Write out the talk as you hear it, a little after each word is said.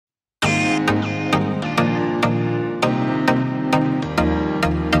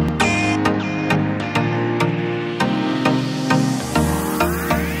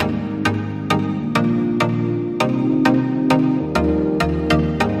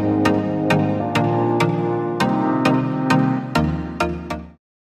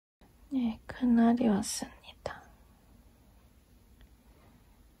나왔습니다.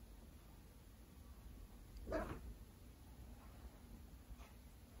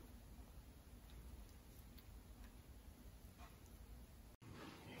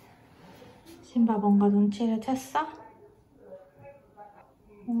 신바 뭔가 눈치를 챘어?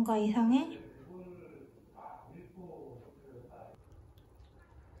 뭔가 이상해?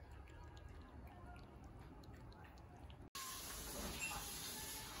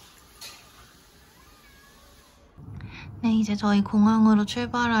 네, 이제 저희 공항으로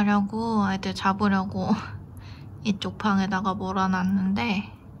출발하려고 애들 잡으려고 이쪽 방에다가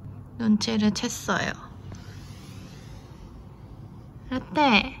몰아놨는데 눈치를 챘어요.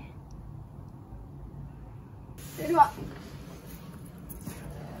 라떼! 이리 와!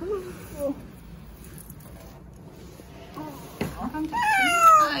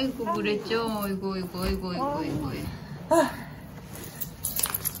 아이고 그랬죠? 아이고.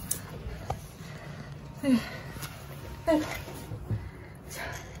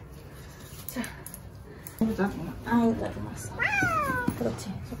 자. 아이고 잘났어.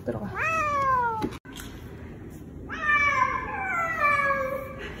 그렇지, 속 들어가.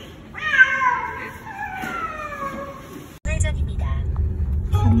 회전입니다.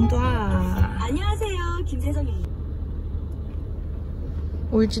 간다. 안녕하세요, 김세성입니다.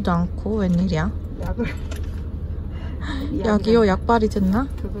 울지도 않고 웬일이야? 약을 약이요? 약발이 됐나?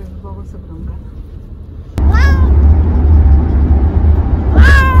 그걸 먹어서 그런가?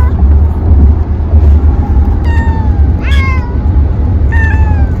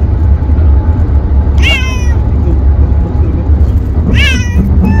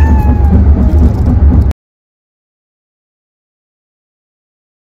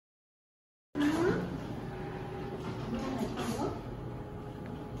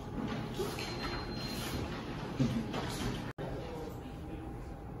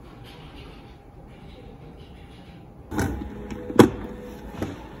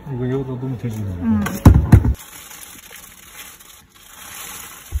 이거 여기다 너무 되지네.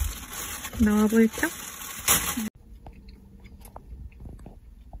 나와볼까?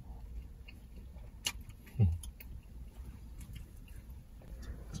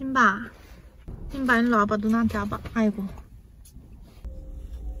 신바 일로 와봐. 누나한테 와봐. 아이고.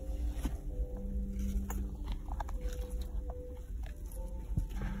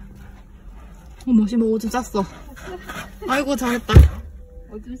 어머, 신바 오줌 쌌어. 아이고 잘했다.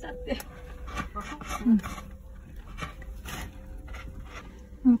 오줌 쌌대. 응.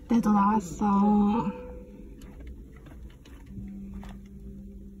 이때도 나왔어.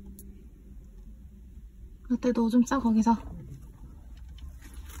 이때도 오줌 싸 거기서.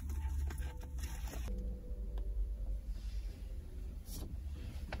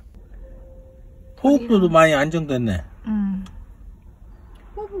 호흡도 많이 안정됐네. 응.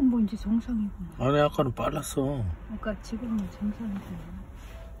 호흡은 뭐 이제 정상이구나. 아니 아까는 빨랐어. 그러니까 지금은 정상이구나.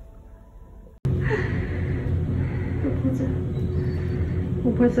 또 보자.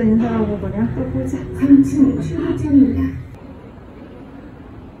 뭐 벌써 인사하고 그냥? 또 보자. 3층 출발전입니다.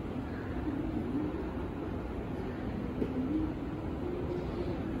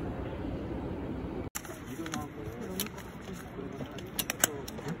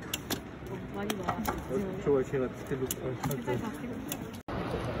 좋아, 제가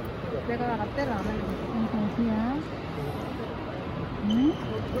내가 라떼를 안 하려고. 어디야? 응?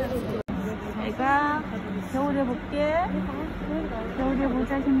 내가 겨울에 볼게. 겨울에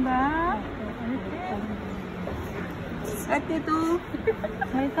보자, 신바. 라떼도.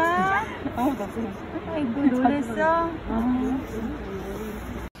 잘 가. 아이고, 놀랬어?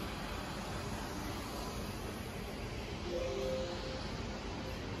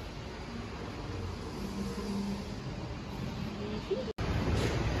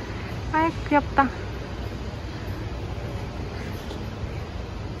 아이, 귀엽다.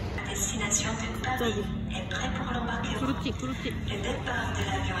 Destination de Paris est prêt pour l'embarquement. Le départ de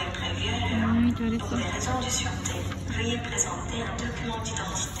l'avion est prévu à l'heure. Pour des raisons de sûreté, veuillez présenter un document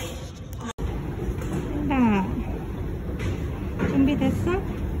d'identité. 준비됐어?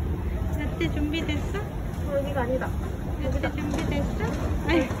 라떼 준비됐어? 여기가 아니다. 라떼 준비됐어?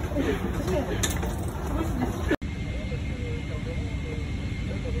 아이.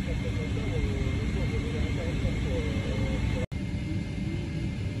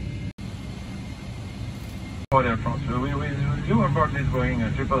 Air France, we you on board this Boeing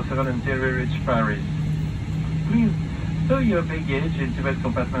 777 until we reach Paris. Please stow your baggage into that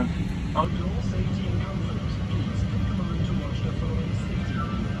compartment.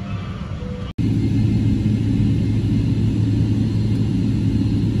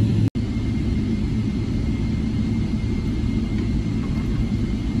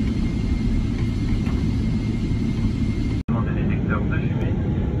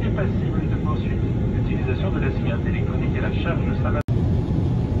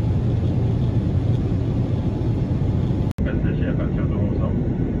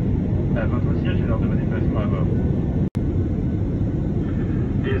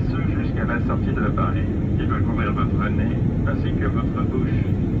 sortie de l'appareil. Il doit couvrir votre nez ainsi que votre bouche.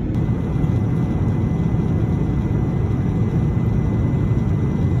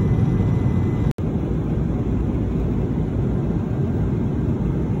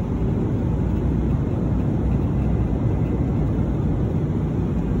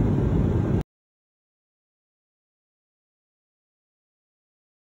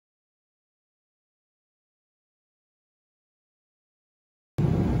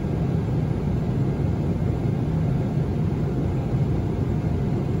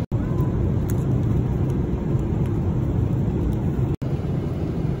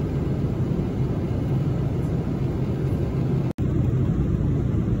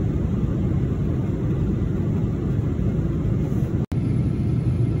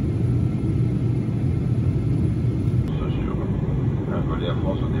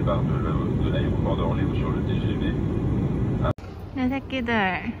 de l'aéroport d'Orly ou sur le TGV. 내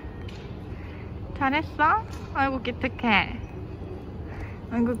새끼들 잘했어? 아이고 기특해.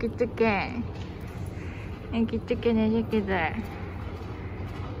 아이고 기특해. 이 기특해 내 새끼들.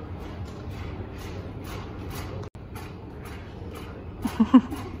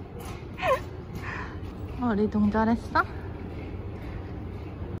 어리동 잘했어?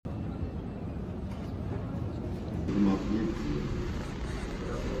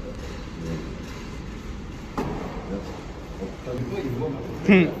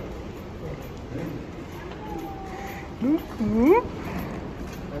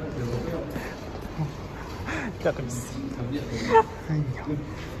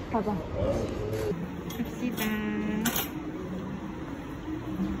 가자. 갑시다.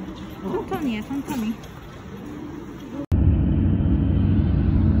 천천히 해, 천천히.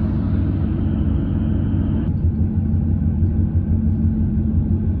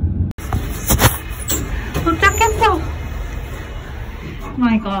 도착했어!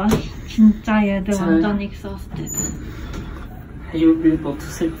 마이 갓. 진짜 얘들 완전 exhausted. You'll be able to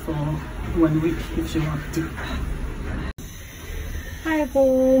sleep for 1 week if you want to.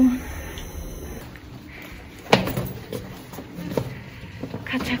 아이고.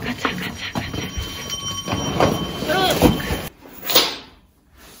 가자.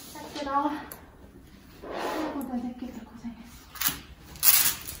 얘들아. 아이고, 내 새끼들 고생했어.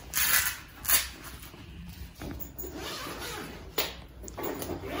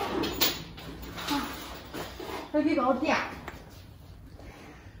 여기가 어디야?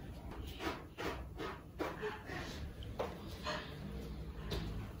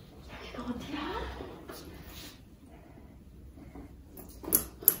 여기가 어디야?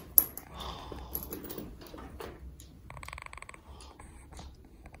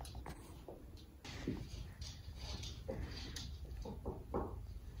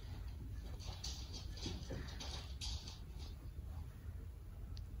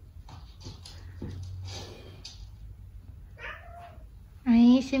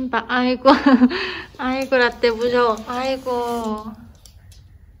 아이 신발 아이고 아이고 라떼 무서워 아이고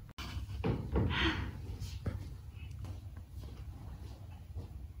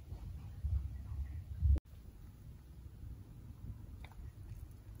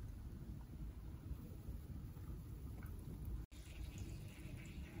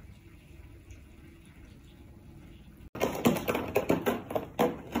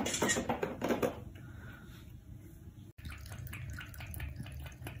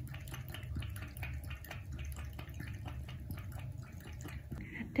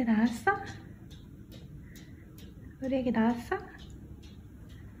라떼 나왔어? 우리 애기 나왔어?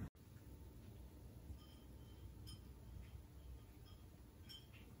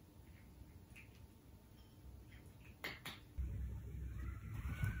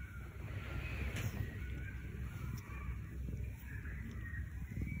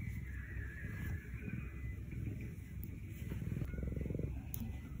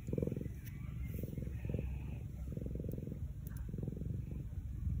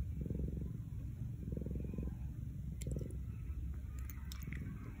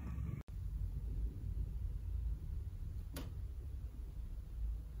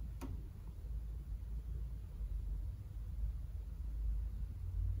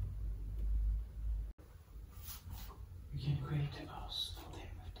 We can create a house.